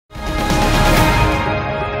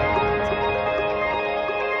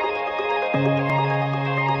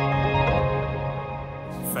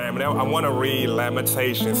I want to read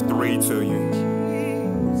Lamentations 3 to you.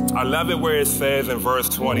 I love it where it says in verse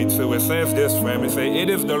 22, it says this, family, it says, it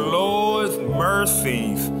is the Lord's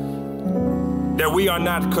mercies that we are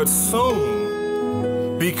not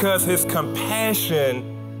consumed because his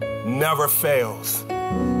compassion never fails.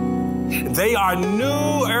 They are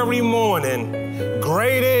new every morning.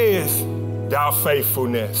 Great is thy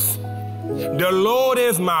faithfulness. The Lord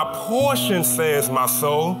is my portion, says my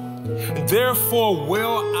soul. Therefore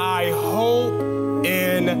will I hope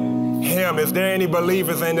in him. Is there any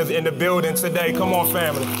believers in the building today? Come on,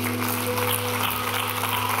 family.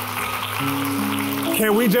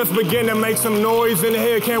 Can we just begin to make some noise in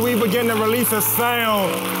here? Can we begin to release a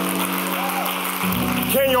sound?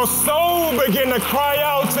 Can your soul begin to cry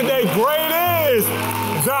out today? Great is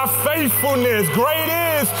thy faithfulness. Great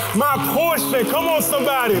is my portion. Come on,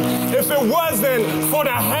 somebody. If it wasn't for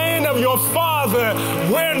the hand of your Father,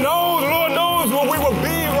 Lord knows where we would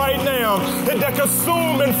be right now. The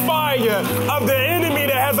consuming fire of the enemy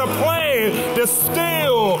that has a plan to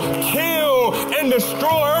steal, kill, and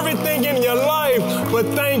destroy everything in your life. But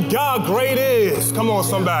thank God, great is. Come on,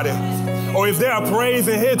 somebody. Or is there a praise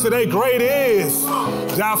in here today? Great is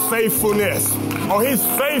thy faithfulness. Or he's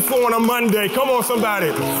faithful on a Monday. Come on, somebody.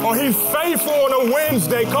 Or he's faithful on a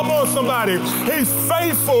Wednesday. Come on, somebody. He's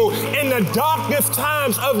faithful in the darkest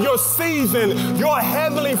times of your season. Your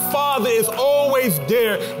heavenly Father is always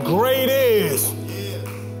there. Great is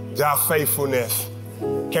thy faithfulness.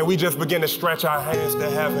 Can we just begin to stretch our hands to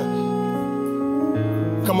heaven?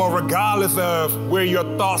 Come on, regardless of where your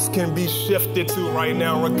thoughts can be shifted to right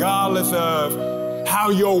now, regardless of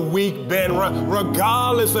how your week been,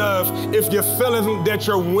 regardless of if you're feeling that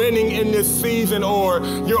you're winning in this season or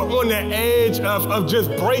you're on the edge of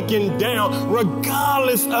just breaking down,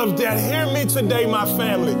 regardless of that, hear me today, my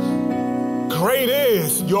family. Great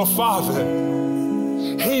is your Father.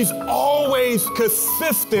 He's always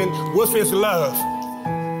consistent with his love.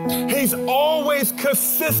 He's always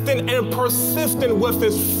consistent and persistent with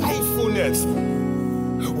his faithfulness.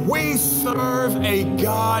 We serve a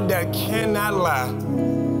God that cannot lie.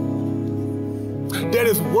 That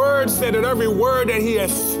his word said that every word that he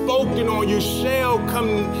has spoken on you shall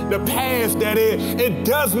come to pass, that it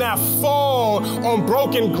does not fall on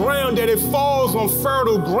broken ground, that it falls on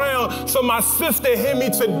fertile ground. So my sister, hear me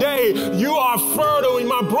today. You are fertile. And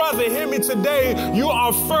my brother, hear me today. You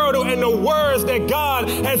are fertile. And the words that God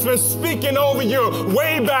has been speaking over you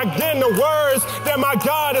way back then, the words that my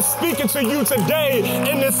God is speaking to you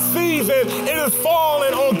today in this season, it is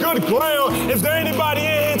falling on good ground. Is there anybody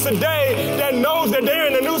in here today that knows that they're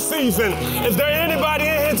in a new season? Is there anybody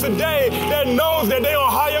in here today that knows that they're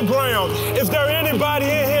on higher ground? Is there anybody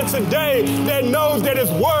in here today that knows that his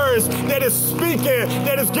words, that is speaking,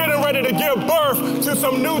 that is getting ready to give birth to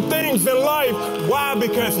some new things in life? Why?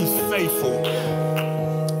 Because he's faithful.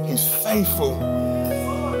 He's faithful.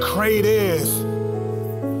 Great is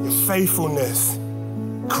your faithfulness.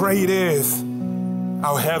 Great is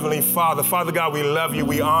our Heavenly Father. Father God, we love you.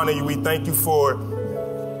 We honor you. We thank you for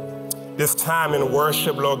this time in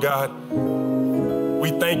worship, Lord God. We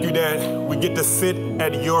thank you that we get to sit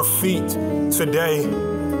at your feet today.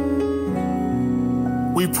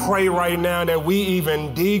 We pray right now that we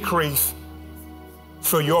even decrease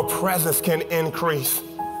so your presence can increase.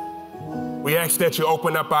 We ask that you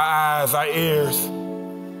open up our eyes, our ears.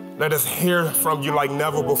 Let us hear from you like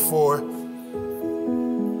never before.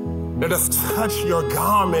 Let us touch your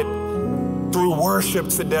garment through worship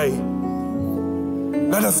today.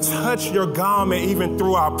 Let us touch your garment even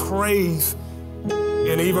through our praise.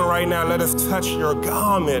 And even right now, let us touch your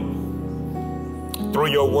garment through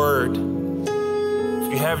your word.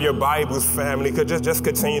 If you have your Bibles, family, could just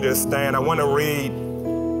continue to stand. I want to read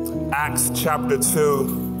Acts chapter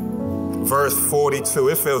 2, verse 42.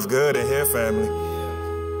 It feels good in here, family.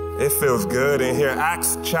 It feels good in here.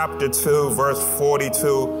 Acts chapter 2, verse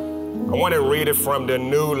 42. I want to read it from the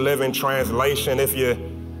New Living Translation. If you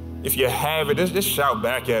have it, just shout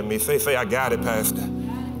back at me. Say, I got it, Pastor.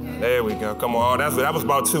 There we go. Come on. That was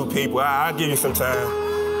about 2 people. I'll give you some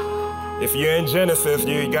time. If you're in Genesis,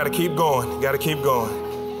 you got to keep going. You got to keep going.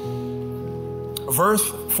 Verse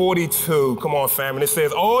 42. Come on, family. It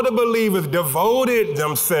says, all the believers devoted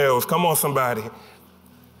themselves, come on, somebody,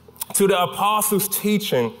 to the apostles'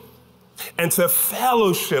 teaching and to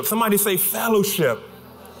fellowship. Somebody say fellowship.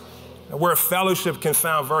 The word fellowship can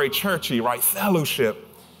sound very churchy, right? Fellowship.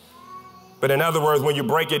 But in other words, when you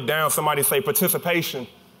break it down, somebody say participation.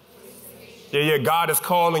 Yeah, God is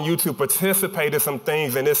calling you to participate in some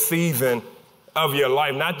things in this season of your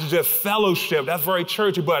life. Not just fellowship, that's very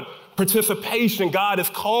churchy, but participation. God is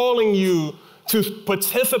calling you to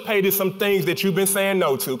participate in some things that you've been saying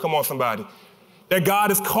no to. Come on, somebody. That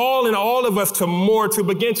God is calling all of us to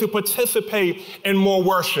begin to participate in more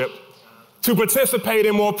worship, to participate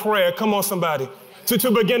in more prayer. Come on, somebody.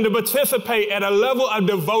 To begin to participate at a level of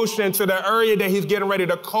devotion to the area that he's getting ready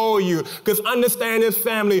to call you. Because understand this,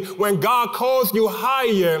 family, when God calls you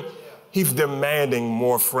higher, he's demanding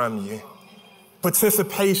more from you.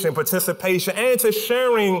 Participation, and to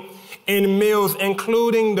sharing in meals,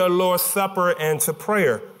 including the Lord's Supper, and to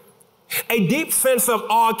prayer. A deep sense of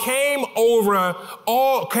awe came over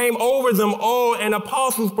them all, and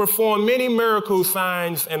apostles performed many miracles,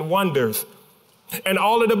 signs, and wonders. And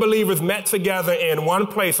all of the believers met together in one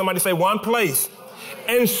place. Somebody say one place.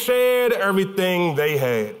 And shared everything they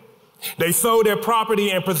had. They sold their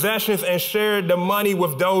property and possessions and shared the money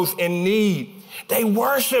with those in need. They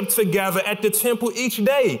worshiped together at the temple each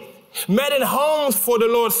day, met in homes for the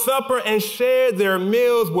Lord's Supper, and shared their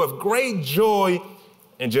meals with great joy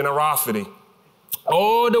and generosity,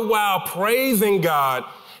 all the while praising God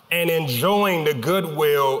and enjoying the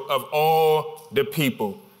goodwill of all the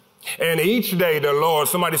people. And each day the Lord,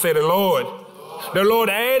 somebody say the Lord, the Lord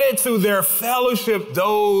added to their fellowship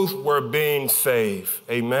those were being saved.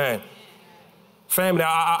 Amen. Family,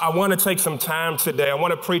 I want to take some time today. I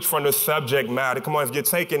want to preach from the subject matter. Come on, if you're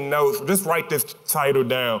taking notes, just write this title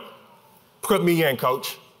down. Put me in,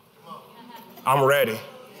 coach. I'm ready.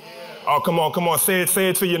 Oh, come on. Say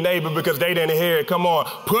it to your neighbor because they didn't hear it. Come on.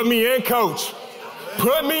 Put me in, coach.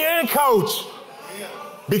 Put me in, coach.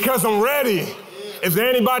 Because I'm ready. Is there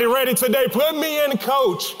anybody ready today? Put me in,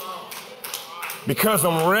 coach. Because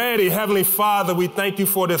I'm ready. Heavenly Father, we thank you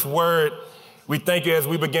for this word. We thank you as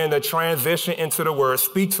we begin to transition into the word.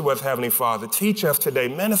 Speak to us, Heavenly Father. Teach us today.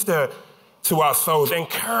 Minister to our souls.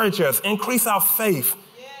 Encourage us. Increase our faith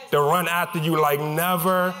to run after you like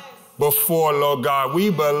never before, Lord God.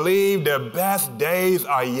 We believe the best days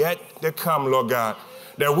are yet to come, Lord God.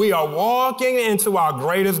 That we are walking into our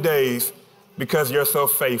greatest days because you're so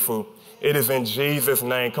faithful. It is in Jesus'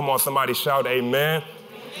 name. Come on, somebody shout amen.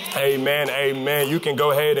 Amen. Amen. You can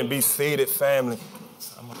go ahead and be seated, family.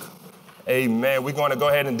 Amen. We're going to go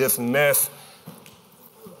ahead and dismiss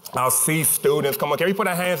our C students. Come on, can we put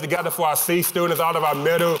our hands together for our C students out of our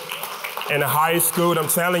middle and high school? I'm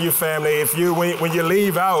telling you, family, when you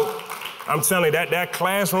leave out, I'm telling you, that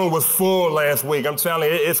classroom was full last week. I'm telling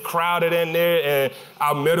you, it's crowded in there, and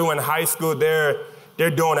our middle and high school, they're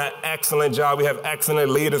doing an excellent job. We have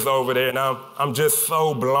excellent leaders over there, and I'm just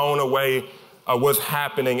so blown away of what's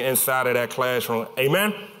happening inside of that classroom.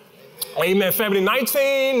 Amen? Amen, family.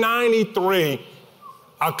 1993,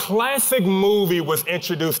 a classic movie was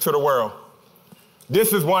introduced to the world.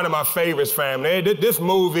 This is one of my favorites, family. This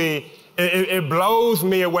movie, it blows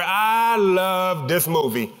me away. I love this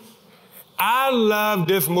movie.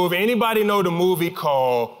 Anybody know the movie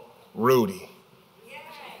called Rudy?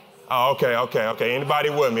 Oh, okay. Anybody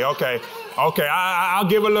with me? Okay. I'll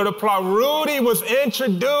give a little applause. Rudy was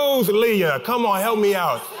introduced, Leah. Come on, help me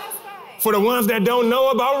out. For the ones that don't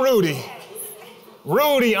know about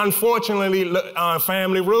Rudy, unfortunately,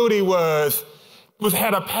 family, Rudy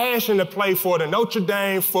had a passion to play for the Notre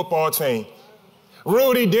Dame football team.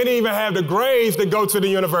 Rudy didn't even have the grades to go to the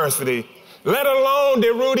university, let alone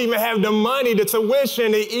did Rudy even have the money, the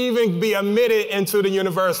tuition to even be admitted into the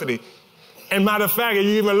university. And matter of fact, if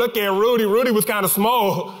you even look at Rudy was kind of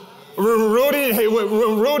small. When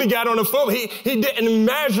Rudy got on the football, he didn't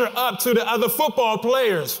measure up to the other football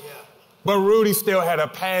players. But Rudy still had a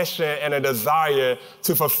passion and a desire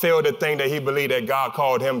to fulfill the thing that he believed that God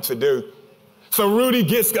called him to do. So Rudy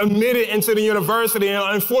gets admitted into the university,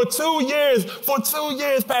 and for 2 years,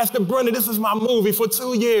 Pastor Brenda, this is my movie, for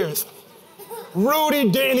 2 years, Rudy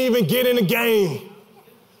didn't even get in the game.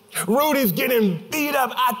 Rudy's getting beat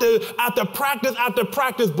up after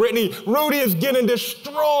practice, Brittany. Rudy is getting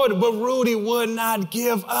destroyed, but Rudy would not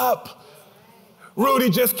give up.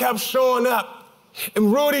 Rudy just kept showing up.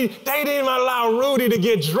 And Rudy, they didn't even allow Rudy to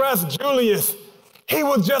get dressed, Julius. He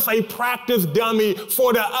was just a practice dummy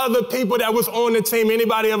for the other people that was on the team.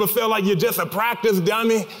 Anybody ever feel like you're just a practice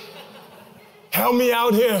dummy? Help me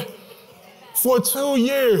out here. For 2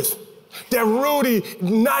 years, that Rudy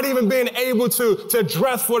not even being able to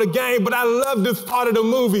dress for the game. But I love this part of the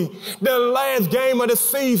movie. The last game of the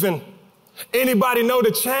season. Anybody know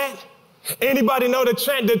the chant? Anybody know the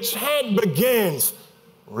chant? The chant begins,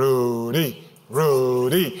 Rudy,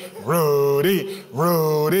 Rudy, Rudy,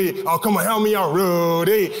 Rudy. Oh, come on, help me out.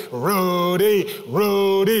 Rudy, Rudy,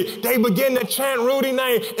 Rudy. They begin to chant Rudy's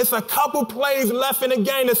name. It's a couple plays left in the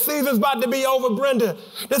game. The season's about to be over, Brenda.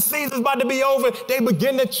 The season's about to be over. They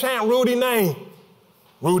begin to chant Rudy's name.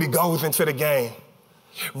 Rudy goes into the game.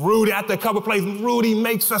 Rudy, after a couple plays, Rudy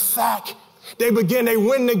makes a sack. They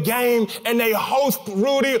win the game, and they host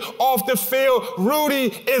Rudy off the field. Rudy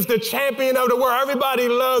is the champion of the world. Everybody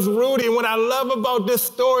loves Rudy. And what I love about this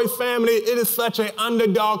story, family, it is such an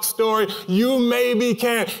underdog story. You maybe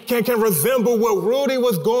can resemble what Rudy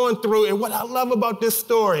was going through. And what I love about this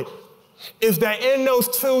story is that in those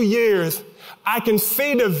 2 years, I can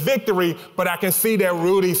see the victory, but I can see that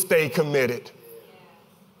Rudy stayed committed.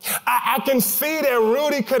 I can see that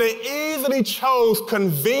Rudy could have easily chose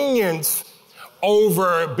convenience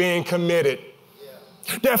over being committed.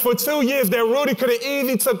 Yeah. That for 2 years that Rudy could have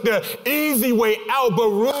easily took the easy way out, but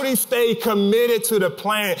Rudy stayed committed to the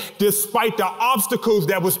plan despite the obstacles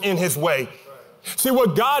that was in his way. Right. See,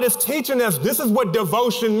 what God is teaching us, this is what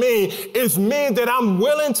devotion means. It means that I'm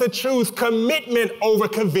willing to choose commitment over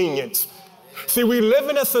convenience. See, we live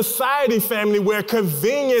in a society, family, where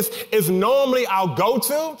convenience is normally our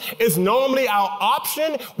go-to, it's normally our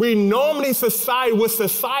option. We normally side with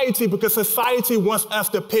society because society wants us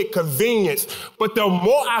to pick convenience. But the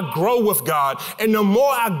more I grow with God and the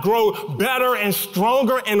more I grow better and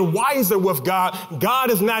stronger and wiser with God,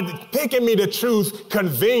 God is not picking me to choose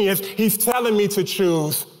convenience. He's telling me to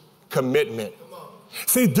choose commitment.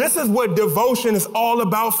 See, this is what devotion is all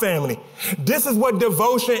about, family. This is what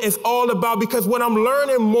devotion is all about, because when I'm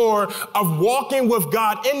learning more of walking with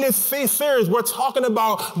God in this series, we're talking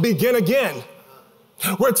about begin again.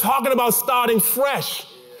 We're talking about starting fresh.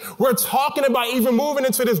 We're talking about even moving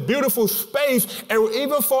into this beautiful space. And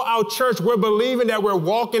even for our church, we're believing that we're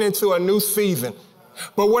walking into a new season.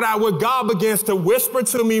 But what God begins to whisper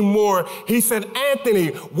to me more, he said, Anthony,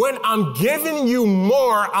 when I'm giving you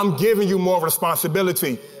more, I'm giving you more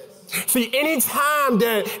responsibility. See, anytime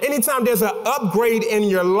there's an upgrade in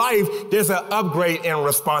your life, there's an upgrade in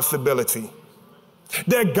responsibility.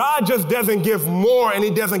 That God just doesn't give more, and he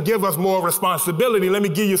doesn't give us more responsibility. Let me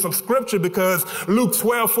give you some scripture, because Luke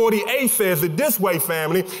 12:48 says it this way,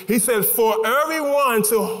 family. He says, for everyone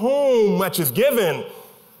to whom much is given,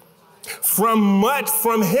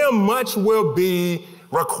 from him much will be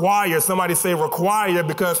required. Somebody say required,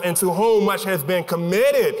 because and to whom much has been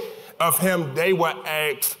committed of him, they will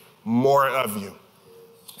ask more of you.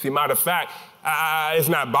 See, matter of fact, it's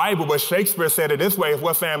not Bible, but Shakespeare said it this way.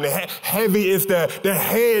 What, family? Heavy is the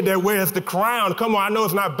head that wears the crown. Come on, I know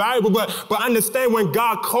it's not Bible, but understand, when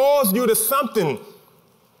God calls you to something,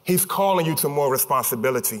 he's calling you to more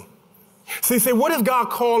responsibility. See, what is God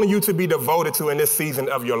calling you to be devoted to in this season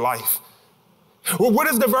of your life? Well, what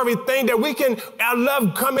is the very thing that I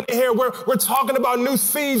love coming in here, we're talking about new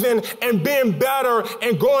season and being better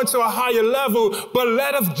and going to a higher level, but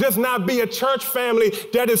let us just not be a church family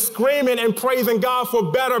that is screaming and praising God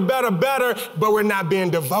for better, better, better, but we're not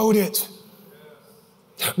being devoted.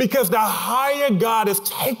 Because the higher God is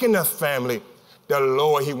taking us, family, the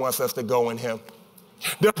lower he wants us to go in him.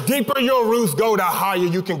 The deeper your roots go, the higher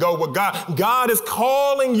you can go with God. God is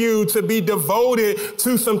calling you to be devoted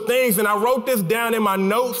to some things. And I wrote this down in my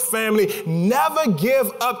notes, family. Never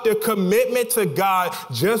give up the commitment to God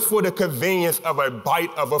just for the convenience of a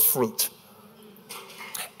bite of a fruit.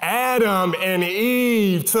 Adam and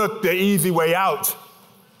Eve took the easy way out.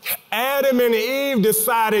 Adam and Eve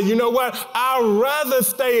decided, you know what? I'd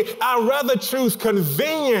rather choose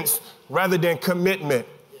convenience rather than commitment.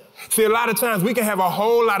 See, a lot of times we can have a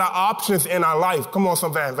whole lot of options in our life. Come on,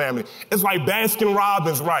 some family. It's like Baskin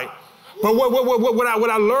Robbins, right? But what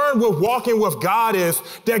I learned with walking with God is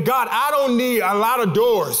that, God, I don't need a lot of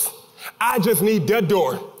doors. I just need the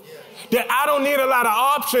door. That I don't need a lot of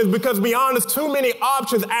options, because, to be honest, too many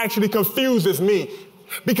options actually confuses me.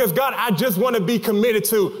 Because, God, I just want to be committed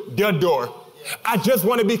to the door. I just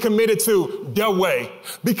want to be committed to the way.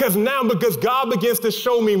 Because God begins to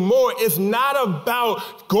show me more. It's not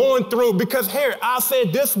about going through, because here, I'll say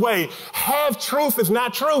it this way. Half truth is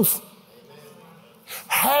not truth.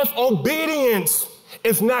 Half obedience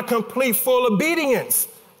is not complete full obedience.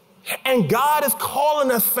 And God is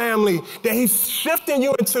calling us, family, that he's shifting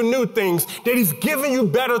you into new things, that he's giving you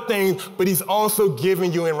better things, but he's also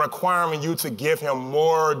giving you and requiring you to give him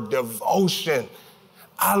more devotion.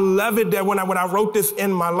 I love it that when I wrote this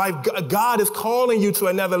in my life, God is calling you to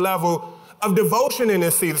another level of devotion in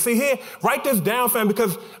this season. See here, write this down, fam,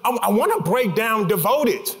 because I want to break down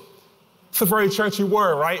devoted. It's a very churchy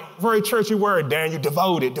word, right? Very churchy word, Dan. You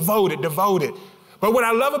devoted. But what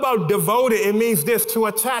I love about devoted, it means this: to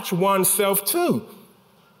attach oneself to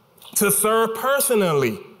serve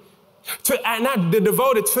personally, not the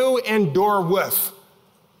devoted to, endure with.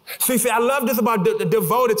 See, I love this about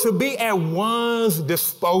devoted, to be at one's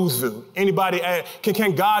disposal. Anybody,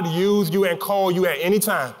 can God use you and call you at any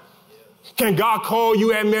time? Can God call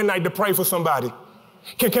you at midnight to pray for somebody?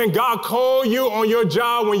 Can God call you on your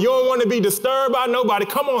job when you don't want to be disturbed by nobody?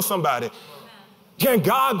 Come on, somebody.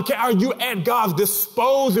 Are you at God's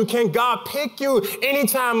disposal? Can God pick you any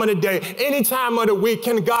time of the day, any time of the week?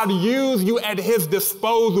 Can God use you at his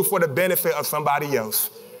disposal for the benefit of somebody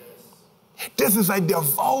else? This is a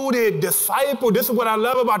devoted disciple. This is what I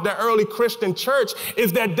love about the early Christian church,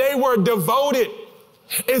 is that they were devoted.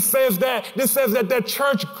 This says that the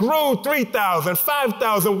church grew 3,000,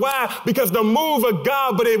 5,000. Why? Because the move of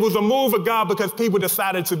God, but it was a move of God because people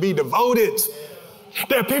decided to be devoted.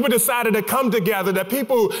 That people decided to come together, that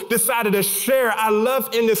people decided to share. I love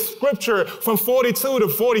in this scripture from 42 to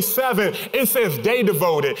 47, it says they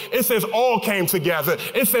devoted. It says all came together.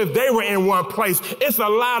 It says they were in one place. It's a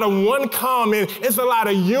lot of one common. It's a lot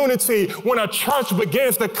of unity. When a church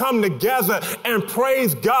begins to come together and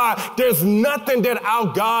praise God, there's nothing that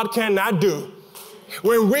our God cannot do.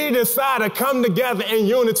 When we decide to come together in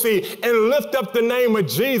unity and lift up the name of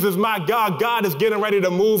Jesus, my God, God is getting ready to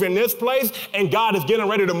move in this place, and God is getting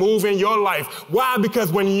ready to move in your life. Why? Because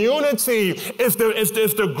when unity is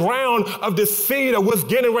the ground of the seed of what's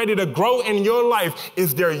getting ready to grow in your life,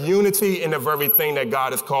 is there unity in the very thing that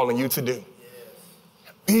God is calling you to do.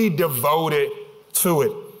 Be devoted to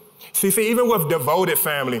it. See, even with devoted,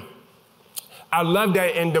 family, I love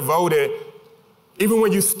that in devoted, even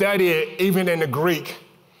when you study it, even in the Greek,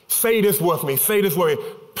 say this with me.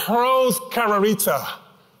 Pros charita.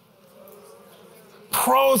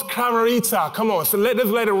 Pros charita. Come on. So let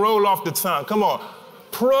it roll off the tongue. Come on.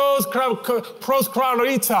 Pros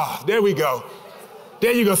charita. There we go.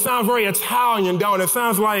 There you go. Sounds very Italian, don't it?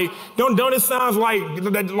 Sounds like, don't it sound like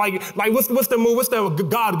what's the movie? What's the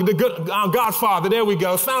Godfather? There we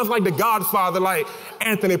go. Sounds like the Godfather, like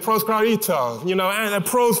Anthony Proscarito, and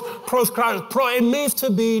it means to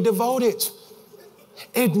be devoted.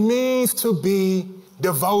 It means to be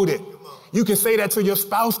devoted. You can say that to your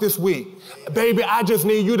spouse this week. Baby, I just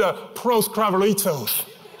need you to proscaritos.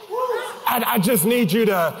 I just need you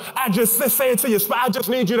to, say it to your spouse. I just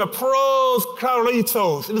need you to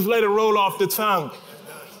proscaritos. Just let it roll off the tongue.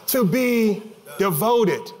 To be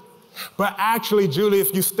devoted. But actually, Julie,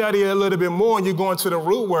 if you study it a little bit more and you go into the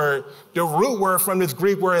root word from this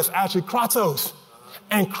Greek word is actually kratos.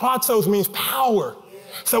 And kratos means power.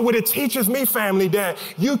 So what it teaches me, family, that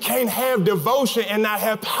you can't have devotion and not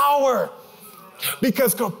have power.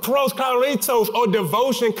 Because proskaritos, or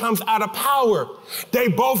devotion, comes out of power. They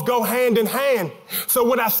both go hand in hand. So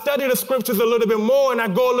when I study the scriptures a little bit more and I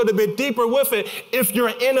go a little bit deeper with it, if you're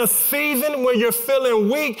in a season where you're feeling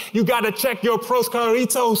weak, you got to check your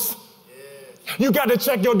proskaritos. You got to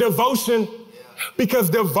check your devotion, because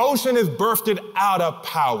devotion is birthed out of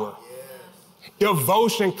power.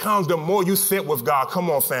 Devotion comes the more you sit with God. Come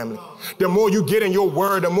on, family. The more you get in your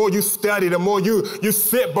word, the more you study, the more you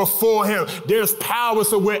sit before him. There's power.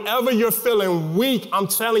 So wherever you're feeling weak, I'm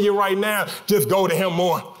telling you right now, just go to him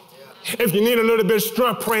more. If you need a little bit of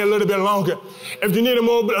strength, pray a little bit longer. If you need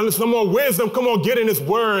some more wisdom, come on, get in his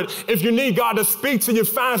word. If you need God to speak to you,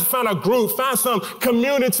 find a group, find some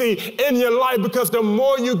community in your life, because the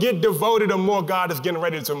more you get devoted, the more God is getting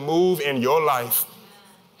ready to move in your life.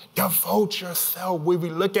 Devote yourself. When we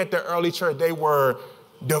look at the early church, they were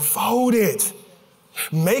devoted.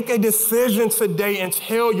 Make a decision today and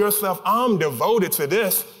tell yourself, I'm devoted to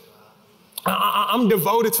this. I'm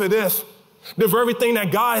devoted to this. The very thing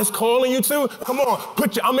that God is calling you to, come on,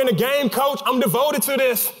 I'm in the game, coach. I'm devoted to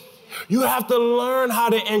this. You have to learn how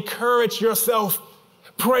to encourage yourself.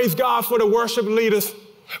 Praise God for the worship leaders.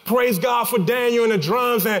 Praise God for Daniel on the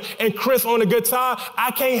drums and Chris on the guitar.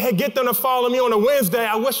 I can't get them to follow me on a Wednesday.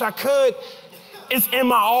 I wish I could. It's in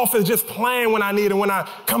my office just playing when I need it, when I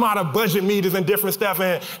come out of budget meetings and different stuff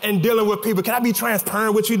and dealing with people. Can I be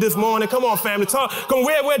transparent with you this morning? Come on, family. Talk. Come,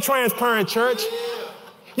 we're transparent, church.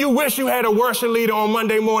 You wish you had a worship leader on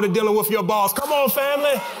Monday morning dealing with your boss. Come on,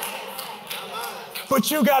 family. But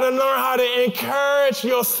you got to learn how to encourage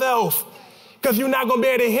yourself. Because you're not going to be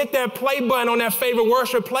able to hit that play button on that favorite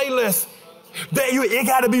worship playlist. It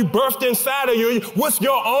got to be birthed inside of you. What's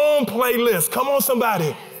your own playlist? Come on,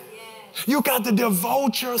 somebody. You got to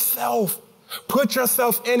devote yourself. Put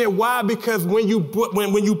yourself in it. Why? Because when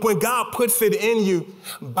God puts it in you,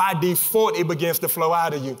 by default, it begins to flow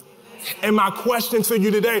out of you. And my question to you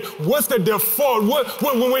today, what's the default?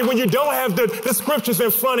 When you don't have the scriptures in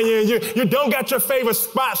front of you and you don't got your favorite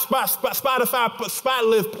Spotify spot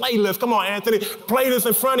list, playlist, come on, Anthony, playlist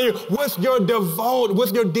in front of you, what's your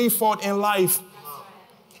default in life?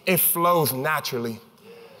 It flows naturally,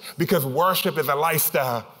 because worship is a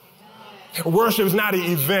lifestyle. Worship is not an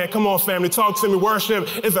event. Come on, family, talk to me.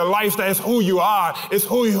 Worship is a lifestyle. It's who you are. It's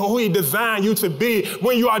who he designed you to be.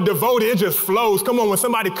 When you are devoted, it just flows. Come on, when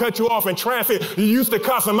somebody cut you off in traffic, you used to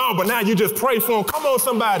cuss them out, but now you just pray for them. Come on,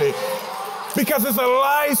 somebody. Because it's a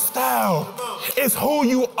lifestyle. It's who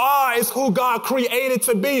you are. It's who God created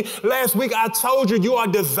to be. Last week I told you, you are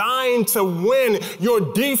designed to win. Your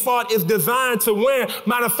default is designed to win.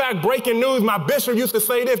 Matter of fact, breaking news, my bishop used to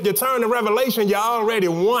say this: you turn to Revelation, you already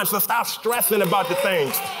won. So stop stressing about the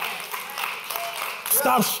things.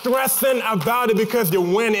 Stop stressing about it, because you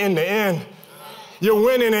win in the end. You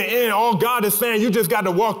win in the end. All God is saying, you just got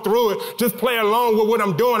to walk through it. Just play along with what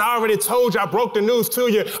I'm doing. I already told you, I broke the news to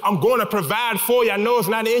you. I'm going to provide for you. I know it's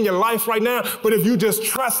not in your life right now, but if you just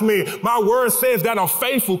trust me, my word says that I'm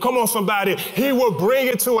faithful. Come on, somebody. He will bring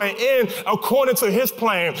it to an end according to his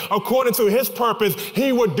plan, according to his purpose.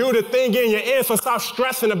 He will do the thing in your end. So stop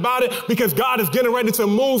stressing about it, because God is getting ready to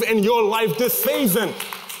move in your life this season.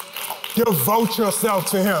 Devote yourself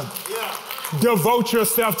to him. Yeah. Devote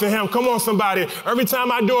yourself to him. Come on, somebody. Every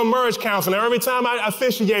time I do a marriage counseling, every time I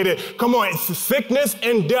officiate it, come on, it's sickness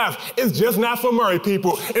and death. It's just not for married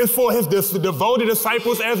people. It's for his devoted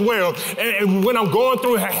disciples as well. And when I'm going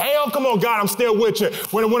through hell, come on, God, I'm still with you.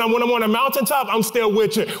 When I'm on a mountaintop, I'm still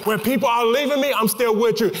with you. When people are leaving me, I'm still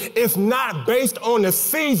with you. It's not based on the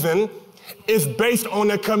season. It's based on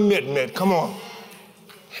the commitment. Come on.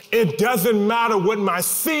 It doesn't matter what my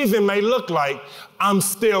season may look like. I'm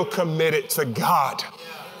still committed to God.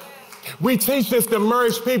 We teach this to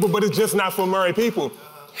married people, but it's just not for married people.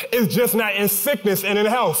 It's just not in sickness and in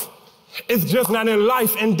health. It's just not in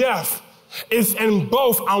life and death. It's in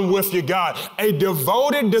both. I'm with you, God. A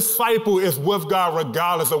devoted disciple is with God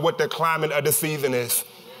regardless of what the climate of the season is.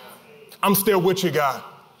 I'm still with you, God.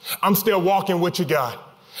 I'm still walking with you, God.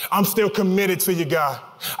 I'm still committed to you, God.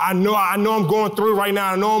 I know I'm going through right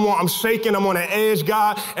now. I know I'm shaking. I'm on the edge,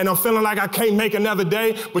 God, and I'm feeling like I can't make another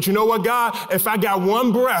day. But you know what, God? If I got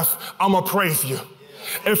one breath, I'm going to praise you.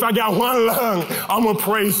 If I got one lung, I'm going to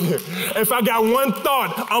praise you. If I got one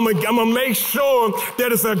thought, I'm going to make sure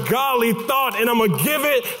that it's a godly thought, and I'm going to give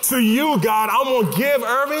it to you, God. I'm going to give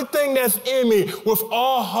everything that's in me with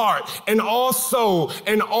all heart and all soul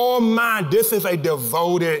and all mind. This is a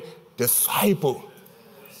devoted disciple.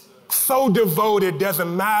 So devoted,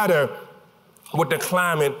 doesn't matter what the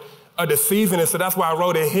climate of the season is. So that's why I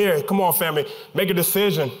wrote it here. Come on, family, make a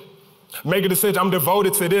decision. Make a decision. I'm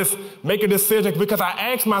devoted to this. Make a decision, because I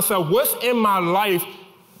asked myself, what's in my life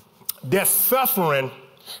that's suffering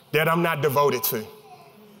that I'm not devoted to?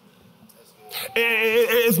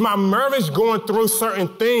 Is my marriage going through certain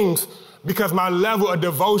things because my level of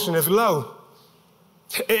devotion is low?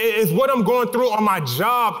 Is what I'm going through on my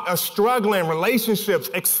job, struggling, relationships,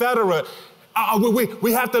 etc.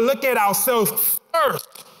 We have to look at ourselves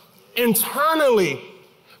first, internally,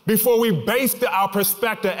 before we base our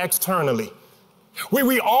perspective externally.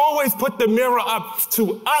 We always put the mirror up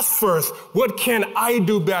to us first. What can I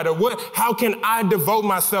do better? How can I devote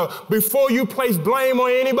myself? Before you place blame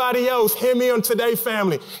on anybody else, hear me on today,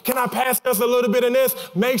 family. Can I pass us a little bit of this?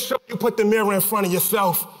 Make sure you put the mirror in front of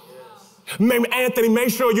yourself. Anthony, make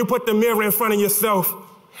sure you put the mirror in front of yourself.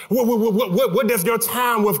 What does your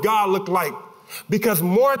time with God look like? Because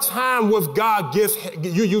more time with God gives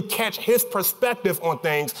you catch his perspective on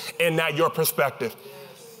things and not your perspective.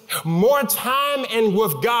 More time and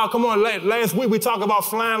with God. Come on, last week we talked about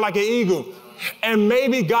flying like an eagle. And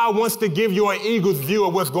maybe God wants to give you an eagle's view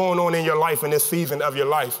of what's going on in your life in this season of your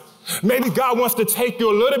life. Maybe God wants to take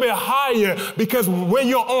you a little bit higher, because when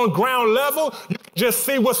you're on ground level, you can just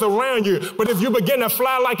see what's around you. But if you begin to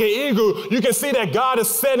fly like an eagle, you can see that God is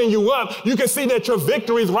setting you up. You can see that your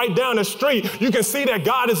victory is right down the street. You can see that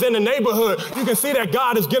God is in the neighborhood. You can see that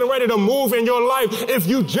God is getting ready to move in your life. If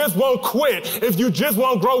you just won't quit, if you just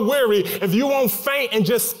won't grow weary, if you won't faint and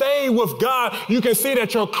just stay with God, you can see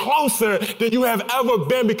that you're closer than you have ever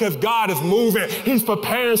been, because God is moving. He's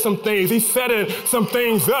preparing some things. He's setting some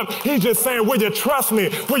things up. He's just saying, will you trust me?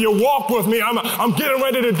 Will you walk with me? I'm getting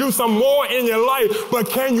ready to do some more in your life. But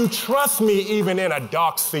can you trust me even in a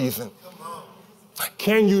dark season?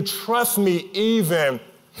 Can you trust me even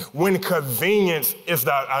when convenience is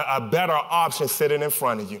a better option sitting in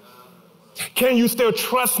front of you? Can you still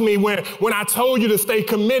trust me when I told you to stay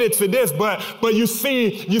committed to this, but you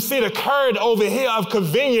see the current over here of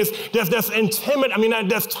convenience that's intimidating,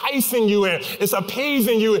 that's enticing you and it's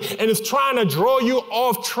appeasing you and it's trying to draw you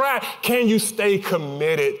off track? Can you stay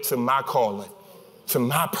committed to my calling, to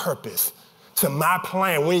my purpose, to my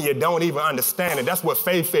plan when you don't even understand it? That's what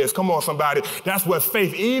faith is. Come on, somebody. That's what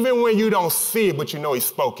faith, even when you don't see it, but you know he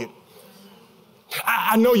spoke it.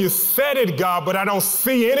 I know you said it, God, but I don't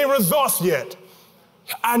see any results yet.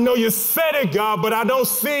 I know you said it, God, but I don't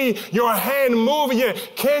see your hand moving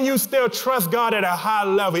yet. Can you still trust God at a high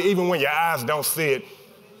level even when your eyes don't see it?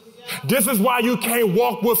 This is why you can't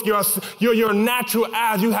walk with your natural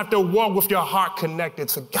eyes. You have to walk with your heart connected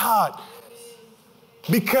to God.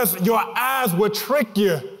 Because your eyes will trick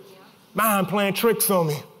you. Mind playing tricks on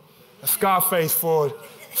me. A Scarface for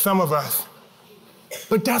some of us.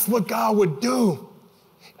 But that's what God would do.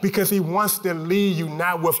 Because he wants to lead you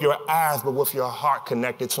not with your eyes, but with your heart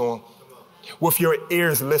connected to him. With your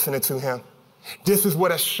ears listening to him. This is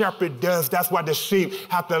what a shepherd does. That's why the sheep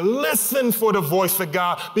have to listen for the voice of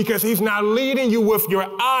God, because he's not leading you with your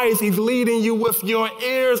eyes. He's leading you with your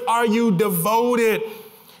ears. Are you devoted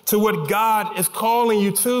to what God is calling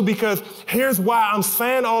you to? Because here's why I'm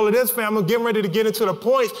saying all of this, fam. I'm getting ready to get into the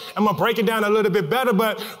points. I'm going to break it down a little bit better.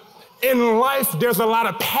 But in life, there's a lot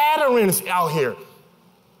of patterns out here.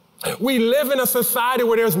 We live in a society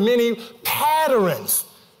where there's many patterns.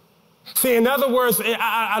 See, in other words,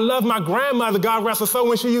 I love my grandmother, God rest her soul,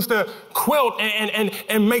 when she used to quilt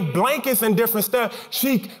and make blankets and different stuff.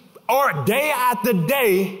 Day after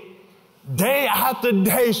day,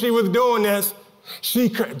 she was doing this.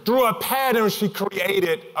 Through a pattern, she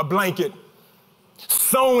created a blanket.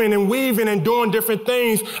 Sewing and weaving and doing different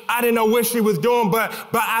things. I didn't know what she was doing, but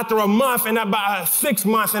after a month and about 6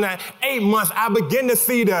 months and 8 months, I began to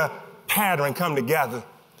see the pattern come together.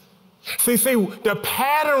 See, the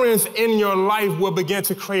patterns in your life will begin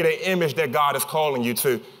to create an image that God is calling you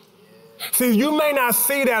to. See, you may not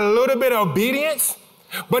see that little bit of obedience,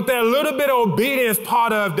 but that little bit of obedience is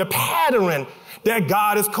part of the pattern that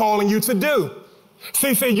God is calling you to do.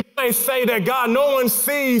 See, you may say that, God, no one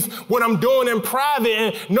sees what I'm doing in private,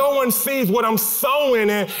 and no one sees what I'm sowing,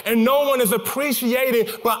 and no one is appreciating.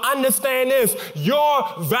 But understand this, your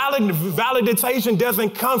validation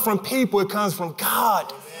doesn't come from people, it comes from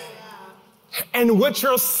God. And what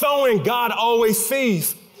you're sowing, God always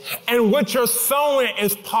sees. And what you're sowing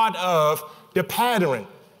is part of the pattern.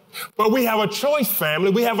 But we have a choice,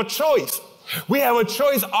 family. We have a choice. We have a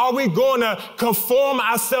choice. Are we going to conform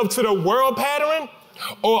ourselves to the world pattern,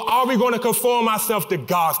 or are we going to conform ourselves to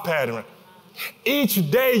God's pattern?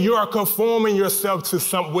 Each day you are conforming yourself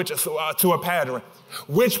to a pattern.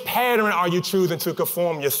 Which pattern are you choosing to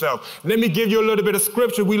conform yourself? Let me give you a little bit of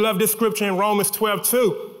scripture. We love this scripture in Romans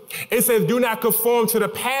 12:2. It says, do not conform to the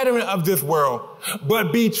pattern of this world,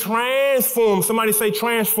 but be transformed. Somebody say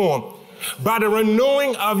transformed. By the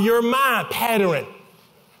renewing of your mind.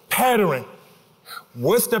 Pattern.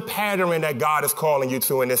 What's the pattern that God is calling you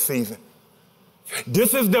to in this season?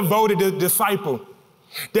 This is devoted disciple.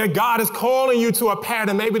 That God is calling you to a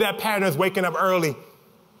pattern. Maybe that pattern is waking up early.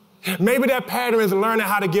 Maybe that pattern is learning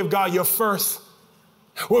how to give God your first.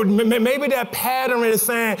 Well, maybe that pattern is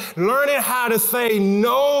saying, learning how to say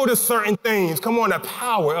no to certain things. Come on, the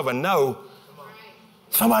power of a no.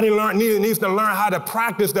 Somebody needs to learn how to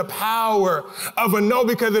practice the power of a no,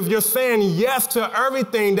 because if you're saying yes to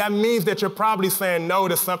everything, that means that you're probably saying no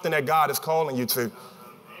to something that God is calling you to.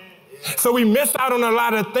 So we miss out on a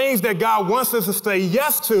lot of things that God wants us to say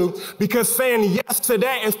yes to, because saying yes to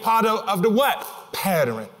that is part of the what?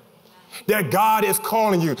 Pattern that God is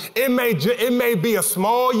calling you. It may be a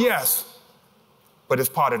small yes, but it's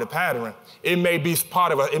part of the pattern. It may be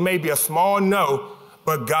a small no,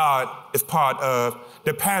 but God is part of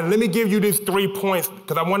the pattern. Let me give you these 3 points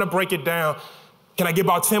because I want to break it down. Can I get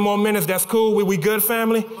about 10 more minutes? That's cool. We good,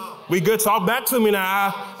 family? We good? Talk back to me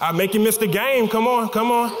now. I make you miss the game. Come on.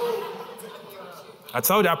 I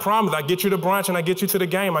told you, I promise. I get you to brunch and I get you to the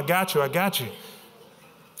game. I got you.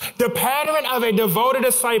 The pattern of a devoted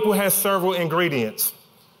disciple has several ingredients.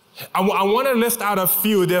 I want to list out a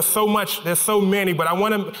few. There's so many, but I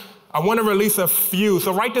want to release a few.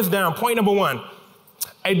 So write this down. Point number 1.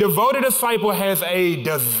 A devoted disciple has a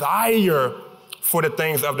desire for the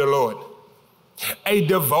things of the Lord. A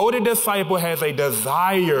devoted disciple has a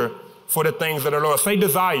desire for the things of the Lord. Say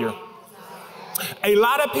desire. A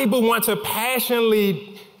lot of people want to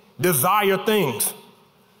passionately desire things.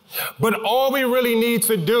 But all we really need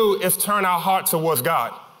to do is turn our heart towards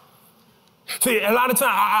God. See, a lot of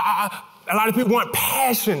times, a lot of people want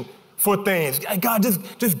passion for things. God,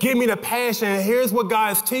 just give me the passion. And here's what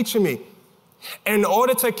God is teaching me. In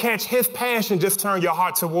order to catch his passion, just turn your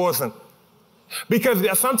heart towards him.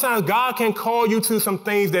 Because sometimes God can call you to some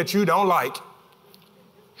things that you don't like.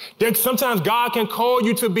 Sometimes God can call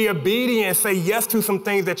you to be obedient and say yes to some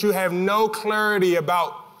things that you have no clarity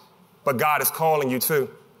about, but God is calling you to.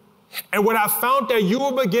 And what I found that you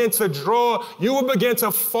will begin to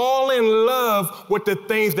fall in love with the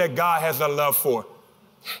things that God has a love for.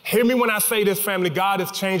 Hear me when I say this, family. God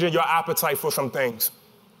is changing your appetite for some things.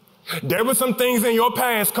 There were some things in your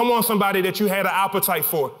past, come on somebody, that you had an appetite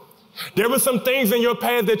for. There were some things in your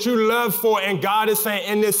past that you loved for, and God is saying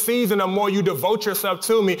in this season, the more you devote yourself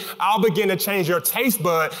to me, I'll begin to change your taste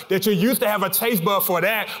bud, that you used to have a taste bud for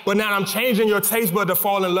that, but now I'm changing your taste bud to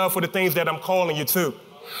fall in love for the things that I'm calling you to.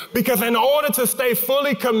 Because in order to stay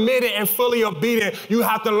fully committed and fully obedient, you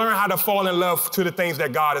have to learn how to fall in love to the things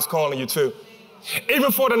that God is calling you to.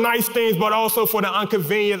 Even for the nice things, but also for the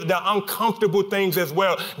inconvenient, the uncomfortable things as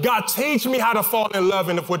well. God, teach me how to fall in love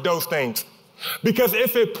with those things. Because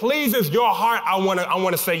if it pleases your heart, I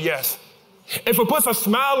want to say yes. If it puts a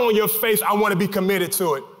smile on your face, I want to be committed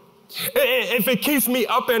to it. If it keeps me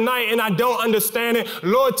up at night and I don't understand it,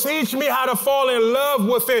 Lord, teach me how to fall in love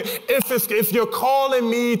with it. If you're calling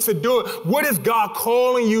me to do it, what is God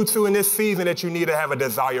calling you to in this season that you need to have a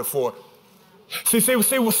desire for? See,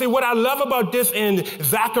 what I love about this in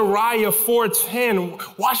Zechariah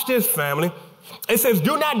 4:10, watch this, family. It says,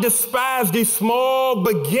 do not despise these small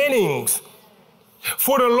beginnings,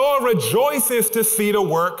 for the Lord rejoices to see the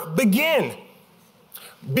work begin.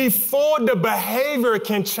 Before the behavior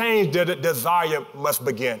can change, the desire must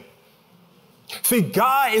begin. See,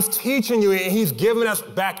 God is teaching you, and he's giving us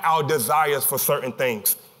back our desires for certain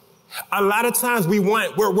things. A lot of times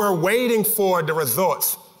we're waiting for the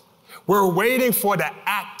results. We're waiting for the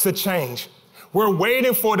act to change. We're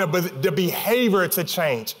waiting for the behavior to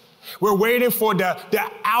change. We're waiting for the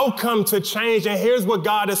outcome to change. And here's what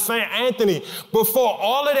God is saying, Anthony, before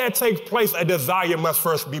all of that takes place, a desire must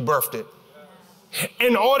first be birthed.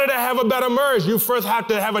 In order to have a better marriage, you first have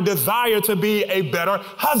to have a desire to be a better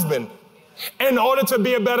husband. In order to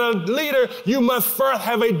be a better leader, you must first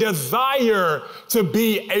have a desire to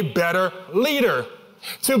be a better leader.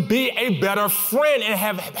 To be a better friend and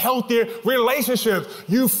have healthier relationships,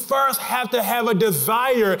 you first have to have a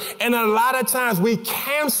desire. And a lot of times we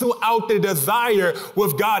cancel out the desire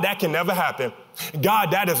with God. That can never happen. God,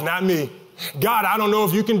 that is not me. God, I don't know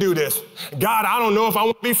if you can do this. God, I don't know if I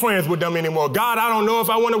want to be friends with them anymore. God, I don't know if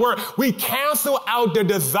I want to work. We cancel out the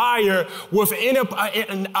desire with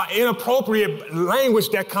inappropriate language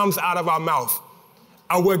that comes out of our mouth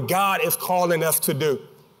of what God is calling us to do.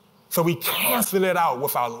 So we cancel it out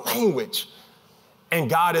with our language. And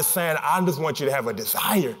God is saying, I just want you to have a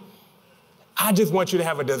desire. I just want you to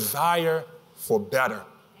have a desire for better.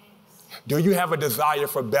 Do you have a desire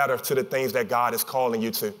for better to the things that God is calling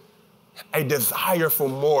you to? A desire for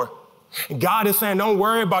more. God is saying, don't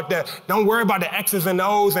worry about that. Don't worry about the X's and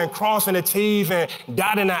O's and crossing the T's and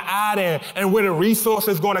dotting the I and where the resource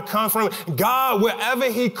is going to come from. God,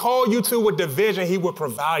 wherever he called you to with the vision, he will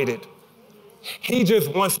provide it. He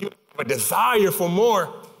just wants you to have a desire for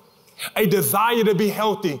more, a desire to be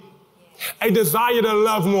healthy, a desire to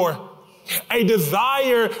love more, a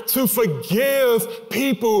desire to forgive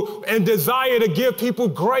people and desire to give people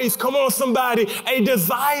grace. Come on, somebody, a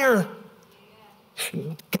desire.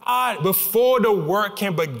 God, before the work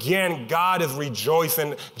can begin, God is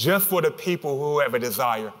rejoicing just for the people who have a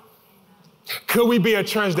desire. Could we be a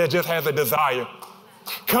church that just has a desire?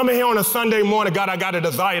 Coming here on a Sunday morning, God, I got a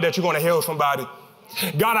desire that you're going to heal somebody.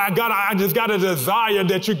 God, I just got a desire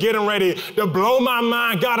that you're getting ready to blow my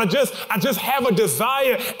mind. God, I just have a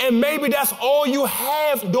desire, and maybe that's all you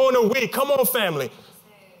have during the week. Come on, family.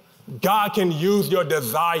 God can use your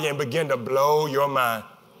desire and begin to blow your mind.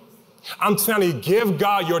 I'm telling you, give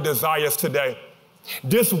God your desires today.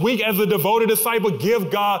 This week, as a devoted disciple, give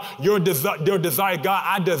God your desire. God,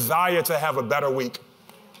 I desire to have a better week.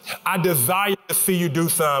 I desire to see you do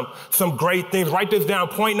some great things. Write this down.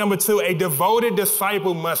 Point number 2, a devoted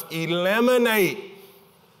disciple must eliminate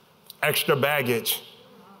extra baggage.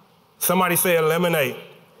 Somebody say eliminate.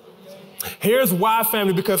 Here's why,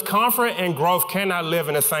 family, because comfort and growth cannot live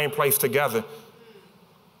in the same place together.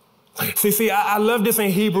 See, I love this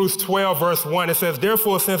in Hebrews 12, verse 1. It says,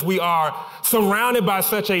 therefore, since we are surrounded by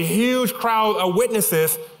such a huge crowd of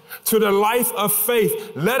witnesses to the life of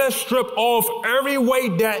faith, let us strip off every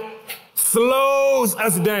weight that slows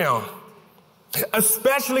us down,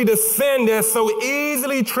 especially the sin that so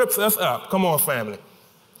easily trips us up. Come on, family.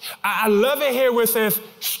 I love it here where it says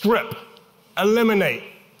strip, eliminate.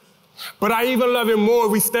 But I even love it more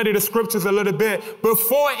if we study the scriptures a little bit.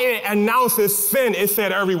 Before it announces sin, it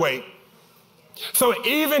said every weight. So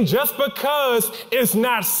even just because it's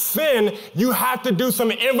not sin, you have to do some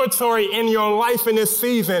inventory in your life in this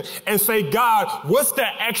season and say, God, what's the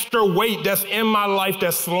extra weight that's in my life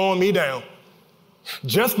that's slowing me down?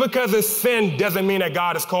 Just because it's sin doesn't mean that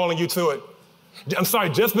God is calling you to it. I'm sorry,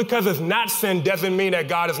 just because it's not sin doesn't mean that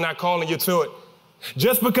God is not calling you to it.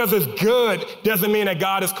 Just because it's good doesn't mean that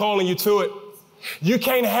God is calling you to it. You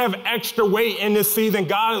can't have extra weight in this season.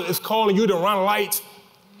 God is calling you to run light.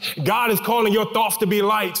 God is calling your thoughts to be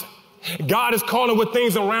light. God is calling with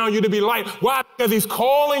things around you to be light. Why? Because he's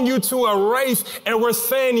calling you to a race, and we're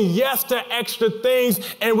saying yes to extra things,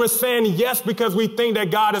 and we're saying yes because we think that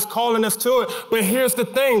God is calling us to it. But here's the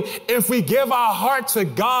thing. If we give our heart to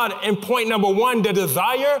God in point number one, the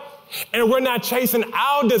desire, and we're not chasing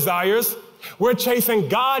our desires, we're chasing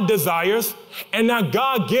God's desires, and now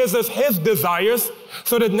God gives us his desires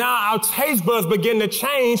so that now our taste buds begin to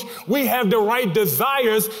change. We have the right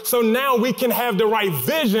desires, so now we can have the right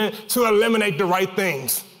vision to eliminate the right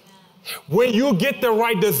things. When you get the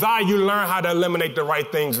right desire, you learn how to eliminate the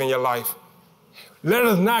right things in your life. Let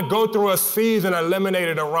us not go through a season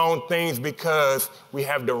eliminating the wrong things because we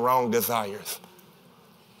have the wrong desires.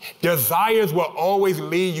 Desires will always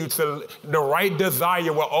lead you to, the right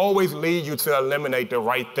desire will always lead you to eliminate the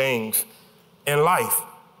right things in life.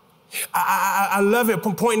 I love it.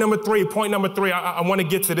 Point number three, I want to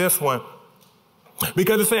get to this one.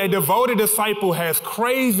 Because it says a devoted disciple has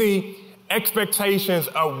crazy expectations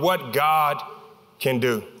of what God can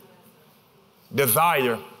do.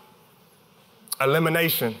 Desire,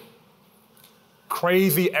 elimination,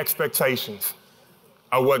 crazy expectations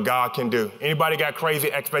of what God can do. Anybody got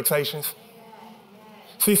crazy expectations?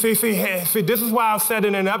 See, this is why I've set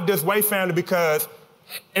it up this way, family, because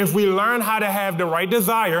if we learn how to have the right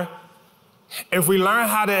desire, if we learn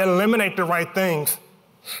how to eliminate the right things,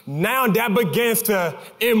 now that begins to,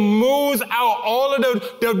 it moves out all of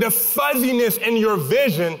the fuzziness in your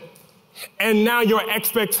vision, and now your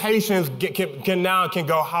expectations can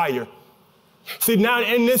go higher. See, now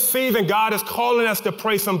in this season, God is calling us to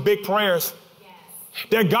pray some big prayers.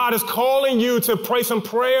 That God is calling you to pray some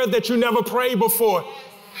prayers that you never prayed before.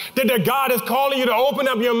 That God is calling you to open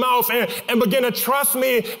up your mouth and begin to trust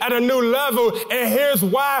me at a new level. And here's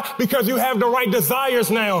why, because you have the right desires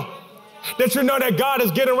now. That you know that God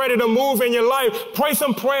is getting ready to move in your life. Pray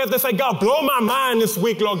some prayers that say, God, blow my mind this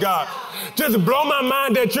week, Lord God. Just blow my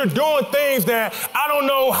mind that you're doing things that I don't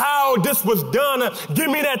know how this was done.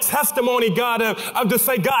 Give me that testimony, God, of to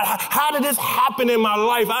say, God, how did this happen in my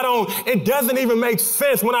life? It doesn't even make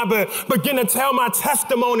sense when I begin to tell my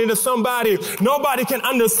testimony to somebody. Nobody can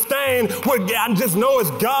understand what I just know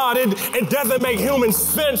it's God. It doesn't make human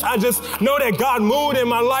sense. I just know that God moved in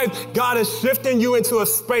my life. God is shifting you into a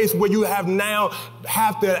space where you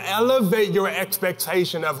have to elevate your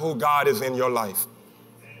expectation of who God is in your life.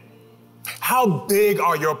 How big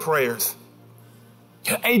are your prayers?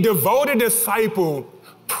 A devoted disciple,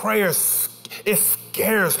 prayer, it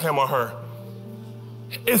scares him or her.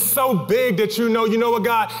 It's so big that you know what,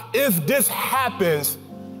 God, if this happens,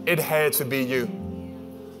 it had to be you.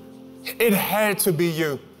 It had to be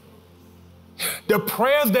you. The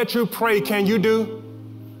prayers that you pray, can you do?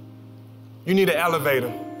 You need to elevate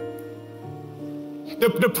them.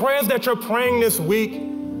 The prayers that you're praying this week,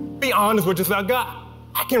 be honest with yourself. God,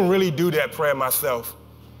 I can really do that prayer myself.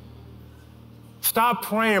 Stop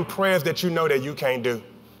praying prayers that you know that you can't do.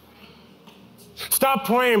 Stop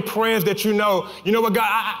praying prayers that you know what,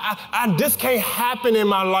 God, this can't happen in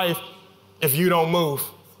my life if you don't move.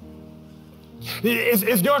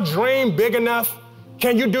 Is your dream big enough?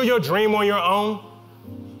 Can you do your dream on your own?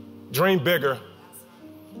 Dream bigger.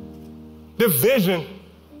 The vision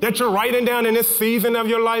that you're writing down in this season of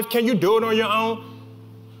your life, can you do it on your own?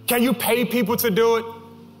 Can you pay people to do it?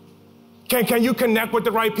 Can you connect with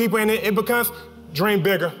the right people and it becomes dream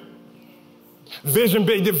bigger? Vision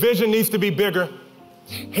big. The vision needs to be bigger.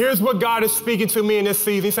 Here's what God is speaking to me in this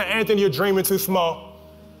season. He said, Anthony, you're dreaming too small.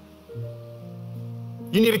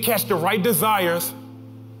 You need to catch the right desires,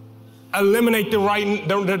 eliminate the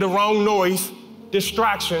wrong noise,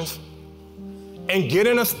 distractions, and get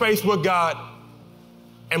in a space with God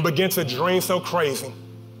and begin to dream so crazy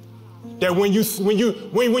that when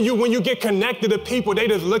you get connected to people, they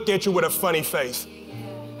just look at you with a funny face.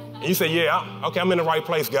 And you say, yeah, okay, I'm in the right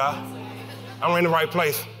place, God. I'm in the right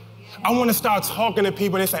place. I want to start talking to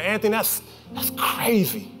people and they say, Anthony, that's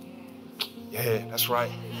crazy. Yeah, that's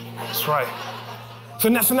right. That's right. So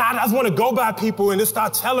now I just want to go by people and just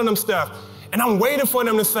start telling them stuff. And I'm waiting for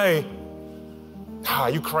them to say,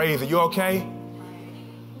 you crazy, you okay?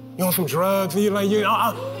 You want some drugs? And you're like,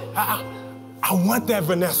 I want that,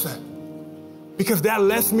 Vanessa. Because that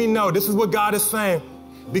lets me know this is what God is saying.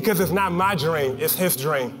 Because it's not my dream, it's his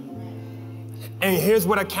dream. And here's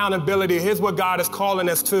what here's what God is calling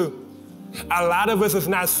us to. A lot of us is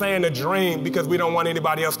not saying a dream because we don't want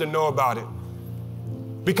anybody else to know about it.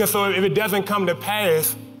 Because so if it doesn't come to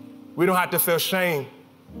pass, we don't have to feel shame.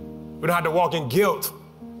 We don't have to walk in guilt.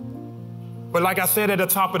 But like I said at the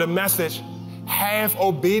top of the message, half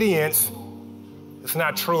obedience It's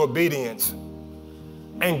not true obedience.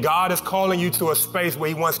 And God is calling you to a space where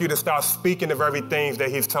he wants you to start speaking the very things that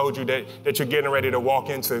he's told you that you're getting ready to walk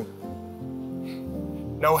into.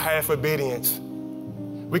 No half obedience.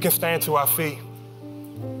 We can stand to our feet.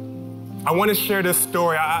 I want to share this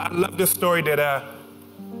story. I love this story that I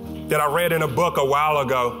read in a book a while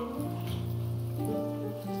ago.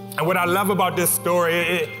 And what I love about this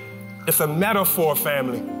story, it's a metaphor,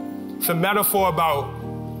 family. It's a metaphor about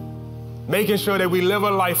making sure that we live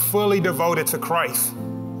a life fully devoted to Christ.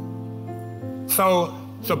 So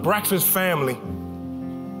it's a breakfast family.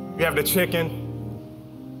 You have the chicken,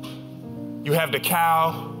 you have the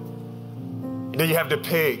cow, and then you have the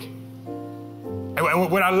pig.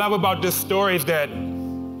 And what I love about this story is that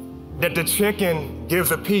the chicken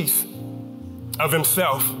gives a piece of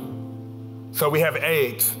himself. So we have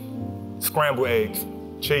eggs, scrambled eggs,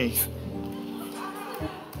 cheese.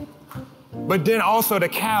 But then also the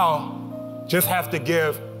cow just has to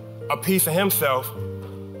give a piece of himself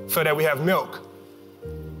so that we have milk.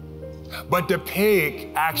 But the pig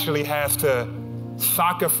actually has to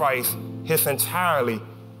sacrifice his entirely,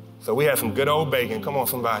 so we have some good old bacon. Come on,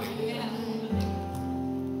 somebody.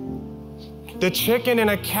 The chicken and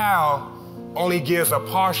a cow only gives a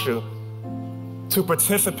partial to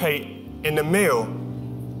participate in the meal,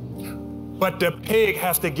 but the pig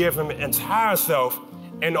has to give him entire self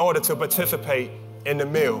in order to participate in the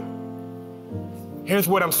meal. Here's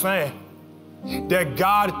what I'm saying. That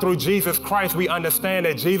God, through Jesus Christ, we understand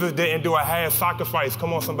that Jesus didn't do a half sacrifice.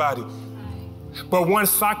 Come on, somebody. But one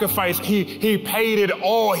sacrifice, he paid it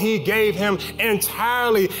all. He gave him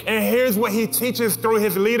entirely. And here's what he teaches through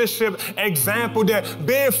his leadership example, that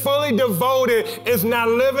being fully devoted is not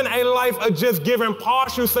living a life of just giving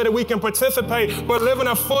partial so that we can participate, but living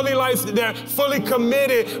a fully life that fully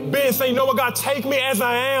committed, being saying, you know what, God, take me as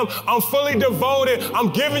I am. I'm fully devoted.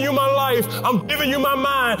 I'm giving you my life. I'm giving you my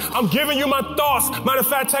mind. I'm giving you my thoughts. Matter of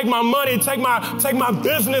fact, take my money, take my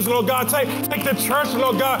business, Lord God. Take the church,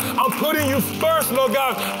 Lord God. I'm putting you first, Lord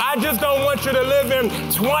God. I just don't want you to live in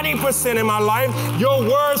 20% in my life. Your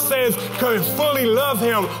word says, fully love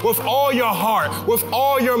him with all your heart, with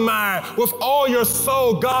all your mind, with all your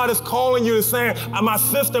soul. God is calling you to say, my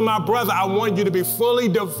sister, my brother, I want you to be fully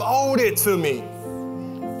devoted to me,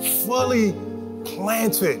 fully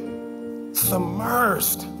planted,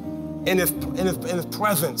 submersed in his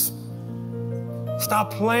presence.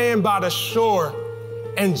 Stop playing by the shore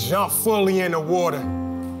and jump fully in the water.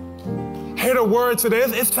 Hear the word today.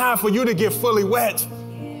 It's time for you to get fully wet.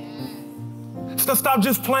 So stop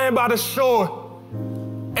just playing by the shore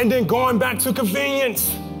and then going back to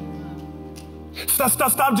convenience.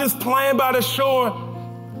 Stop just playing by the shore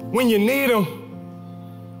when you need them.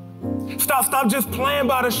 Stop just playing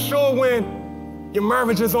by the shore when your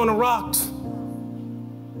marriage is on the rocks.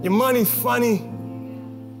 Your money's funny.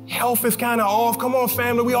 Health is kind of off. Come on,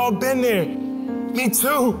 family. We all been there. Me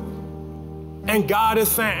too. And God is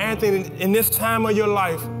saying, Anthony, in this time of your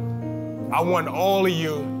life, I want all of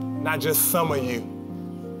you, not just some of you.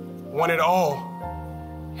 I want it all.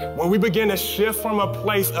 When we begin to shift from a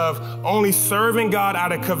place of only serving God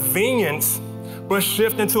out of convenience, but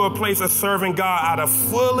shift into a place of serving God out of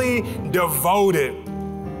fully devoted,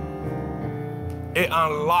 it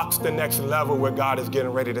unlocks the next level where God is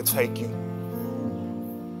getting ready to take you.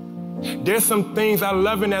 There's some things I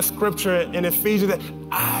love in that scripture in Ephesians that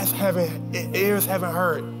eyes haven't, ears haven't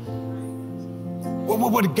heard.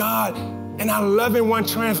 What God, and I love in one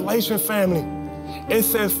translation, family, it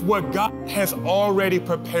says what God has already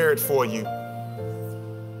prepared for you.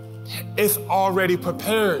 It's already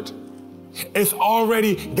prepared.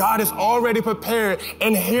 God is already prepared.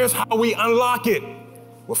 And here's how we unlock it,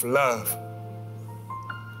 with love.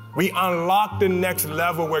 We unlock the next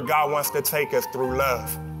level where God wants to take us through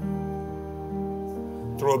love.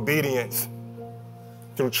 Through obedience,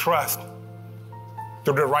 through trust,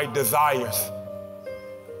 through the right desires.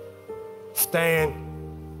 Staying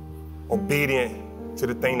obedient to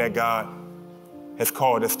the thing that God has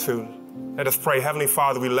called us to. Let us pray. Heavenly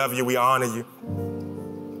Father, we love you, we honor you.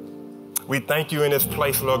 We thank you in this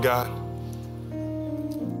place, Lord God.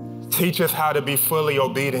 Teach us how to be fully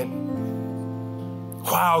obedient.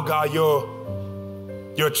 Wow, God,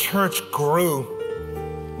 your church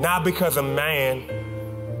grew, not because of man,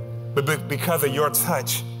 but because of your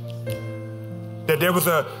touch. That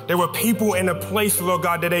there were people in a place, Lord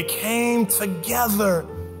God, that they came together,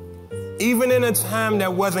 even in a time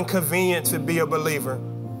that wasn't convenient to be a believer.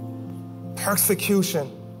 Persecution,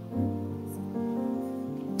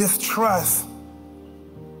 distrust,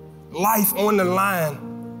 life on the line,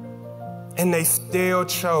 and they still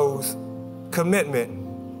chose commitment.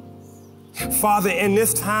 Father, in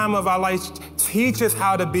this time of our life, teach us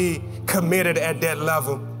how to be committed at that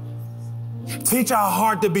level. Teach our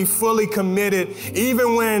heart to be fully committed,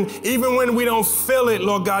 even when we don't feel it,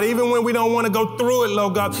 Lord God, even when we don't want to go through it,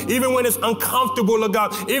 Lord God, even when it's uncomfortable, Lord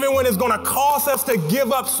God, even when it's going to cause us to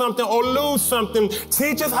give up something or lose something.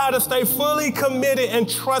 Teach us how to stay fully committed and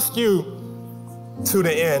trust you to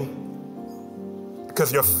the end,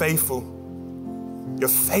 because you're faithful. You're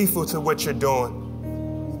faithful to what you're doing.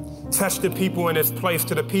 Touch the people in this place,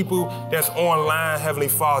 to the people that's online, Heavenly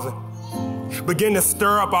Father. Begin to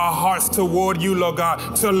stir up our hearts toward you, Lord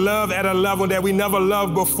God, to love at a level that we never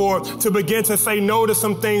loved before, to begin to say no to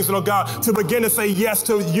some things, Lord God, to begin to say yes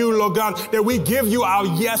to you, Lord God, that we give you our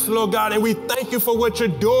yes, Lord God, and we thank you for what you're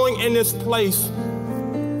doing in this place,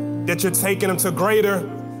 that you're taking them to greater,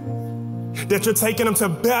 that you're taking them to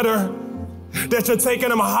better, that you're taking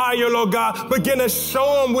them higher, Lord God. Begin to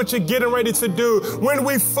show them what you're getting ready to do. When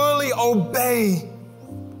we fully obey,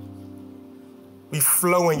 we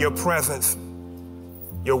flow in your presence.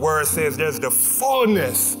 Your word says there's the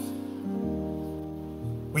fullness.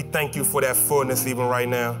 We thank you for that fullness even right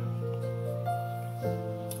now.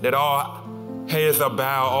 That all heads are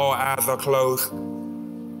bowed, all eyes are closed.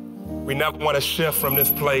 We never want to shift from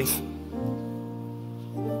this place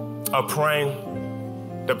of praying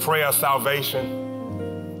the prayer of salvation.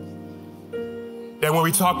 That when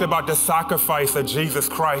we talked about the sacrifice of Jesus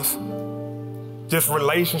Christ, this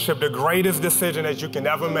relationship, the greatest decision that you can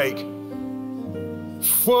ever make,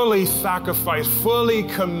 fully sacrificed, fully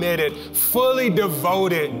committed, fully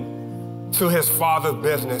devoted to his Father's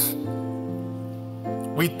business.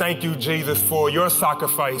 We thank you, Jesus, for your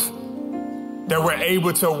sacrifice, that we're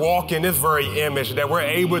able to walk in this very image, that we're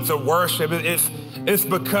able to worship. It's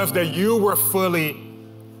because that you were fully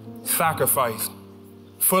sacrificed,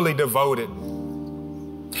 fully devoted.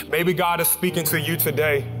 Maybe God is speaking to you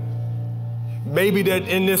today. Maybe that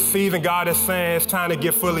in this season, God is saying it's time to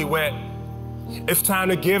get fully wet. It's time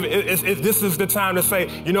to give. This is the time to say,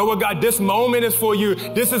 you know what, God, this moment is for you.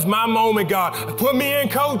 This is my moment, God. Put me in,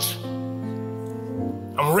 coach.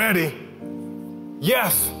 I'm ready.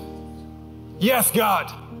 Yes. Yes,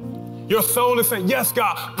 God. Your soul is saying, yes,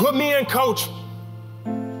 God. Put me in, coach.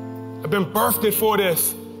 I've been birthed for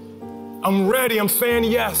this. I'm ready. I'm saying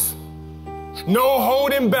yes. No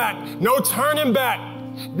holding back. No turning back.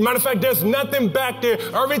 Matter of fact, there's nothing back there.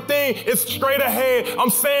 Everything is straight ahead. I'm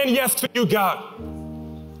saying yes to you, God.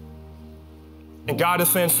 And God is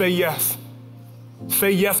saying, say yes.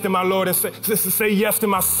 Say yes to my Lord, and say yes to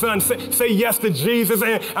my Son. Say yes to Jesus.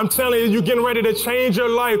 And I'm telling you, you're getting ready to change your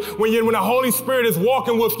life when the Holy Spirit is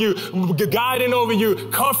walking with you, guiding over you,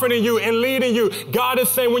 comforting you, and leading you. God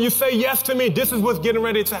is saying, when you say yes to me, this is what's getting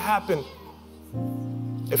ready to happen.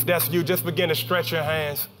 If that's you, just begin to stretch your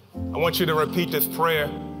hands. I want you to repeat this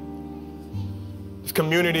prayer. This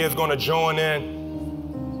community is going to join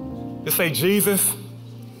in. Just say, Jesus,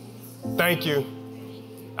 thank you.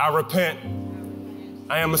 I repent.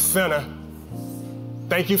 I am a sinner.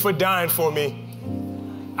 Thank you for dying for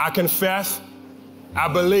me. I confess, I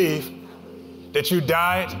believe that you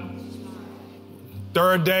died.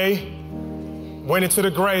 Third day, went into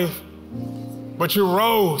the grave, but you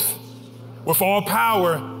rose with all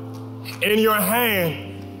power in your hand.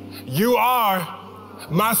 You are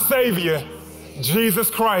my Savior, Jesus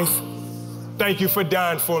Christ. Thank you for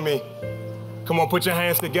dying for me. Come on, put your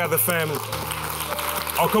hands together, family.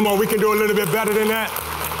 Oh, come on, we can do a little bit better than that.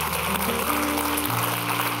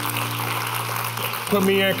 Put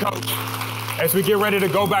me in, coach. As we get ready to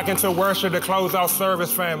go back into worship to close our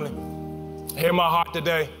service, family, hear my heart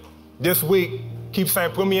today. This week, keep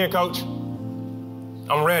saying, put me in, coach.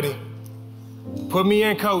 I'm ready. Put me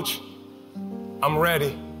in, coach. I'm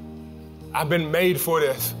ready. I've been made for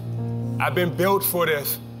this. I've been built for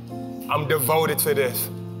this. I'm devoted to this.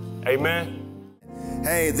 Amen.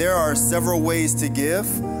 Hey, there are several ways to give.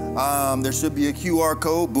 There should be a QR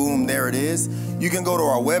code. Boom, there it is. You can go to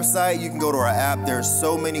our website. You can go to our app. There's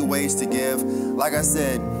so many ways to give. Like I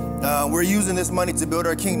said, we're using this money to build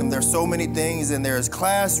our kingdom. There's so many things, and there's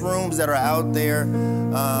classrooms that are out there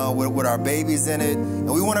with our babies in it. And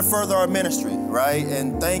we want to further our ministry, right?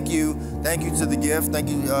 And thank you to the gift. Thank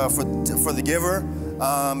you for the giver.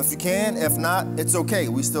 If you can, if not, it's okay.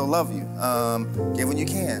 We still love you. Give when you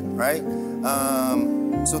can, right?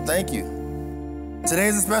 So thank you. Today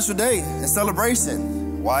is a special day, a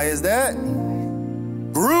celebration. Why is that?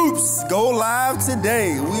 Groups go live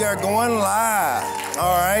today. We are going live.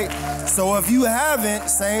 All right. So if you haven't,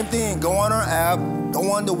 same thing. Go on our app,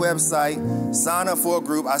 go on the website, sign up for a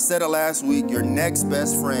group. I said it last week. Your next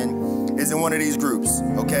best friend is in one of these groups.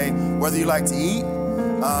 Okay. Whether you like to eat,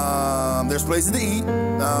 There's places to eat.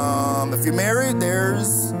 If you're married,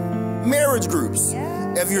 there's marriage groups.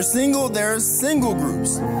 If you're single, there's single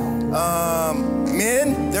groups.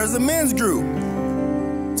 Men, there's a men's group.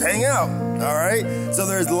 Hang out, all right? So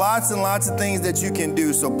there's lots and lots of things that you can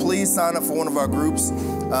do. So please sign up for one of our groups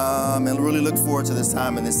and really look forward to this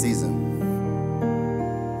time in this season.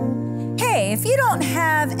 Hey, if you don't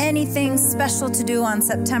have anything special to do on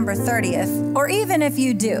September 30th, or even if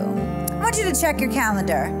you do, I want you to check your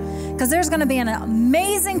calendar, because there's going to be an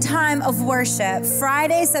amazing time of worship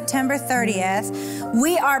Friday, September 30th.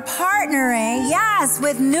 We are partnering, yes,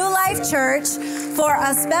 with New Life Church for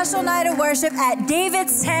a special night of worship at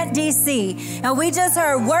David's Tent, DC. And we just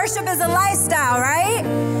heard worship is a lifestyle, right?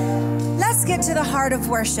 Let's get to the heart of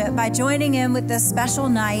worship by joining in with this special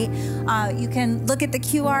night. You can look at the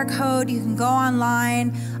QR code. You can go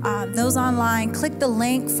online. Those online, click the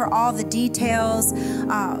link for all the details.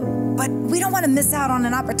 But we don't want to miss out on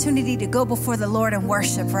an opportunity to go before the Lord and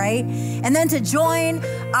worship, right? And then to join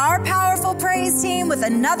our powerful praise team with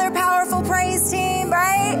another powerful praise team,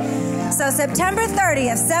 right? So September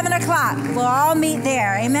 30th, 7 o'clock, we'll all meet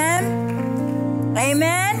there. Amen?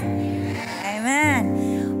 Amen?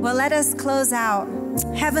 Amen. Well, let us close out.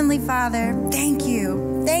 Heavenly Father, thank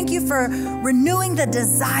you. Thank you for renewing the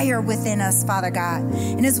desire within us, Father God.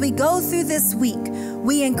 And as we go through this week,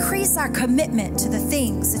 we increase our commitment to the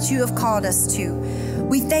things that you have called us to.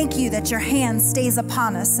 We thank you that your hand stays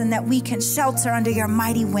upon us and that we can shelter under your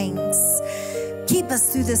mighty wings. Keep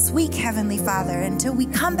us through this week, Heavenly Father, until we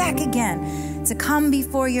come back again to come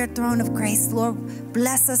before your throne of grace. Lord,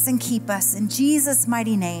 bless us and keep us. In Jesus'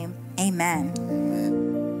 mighty name,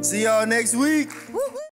 amen. See y'all next week.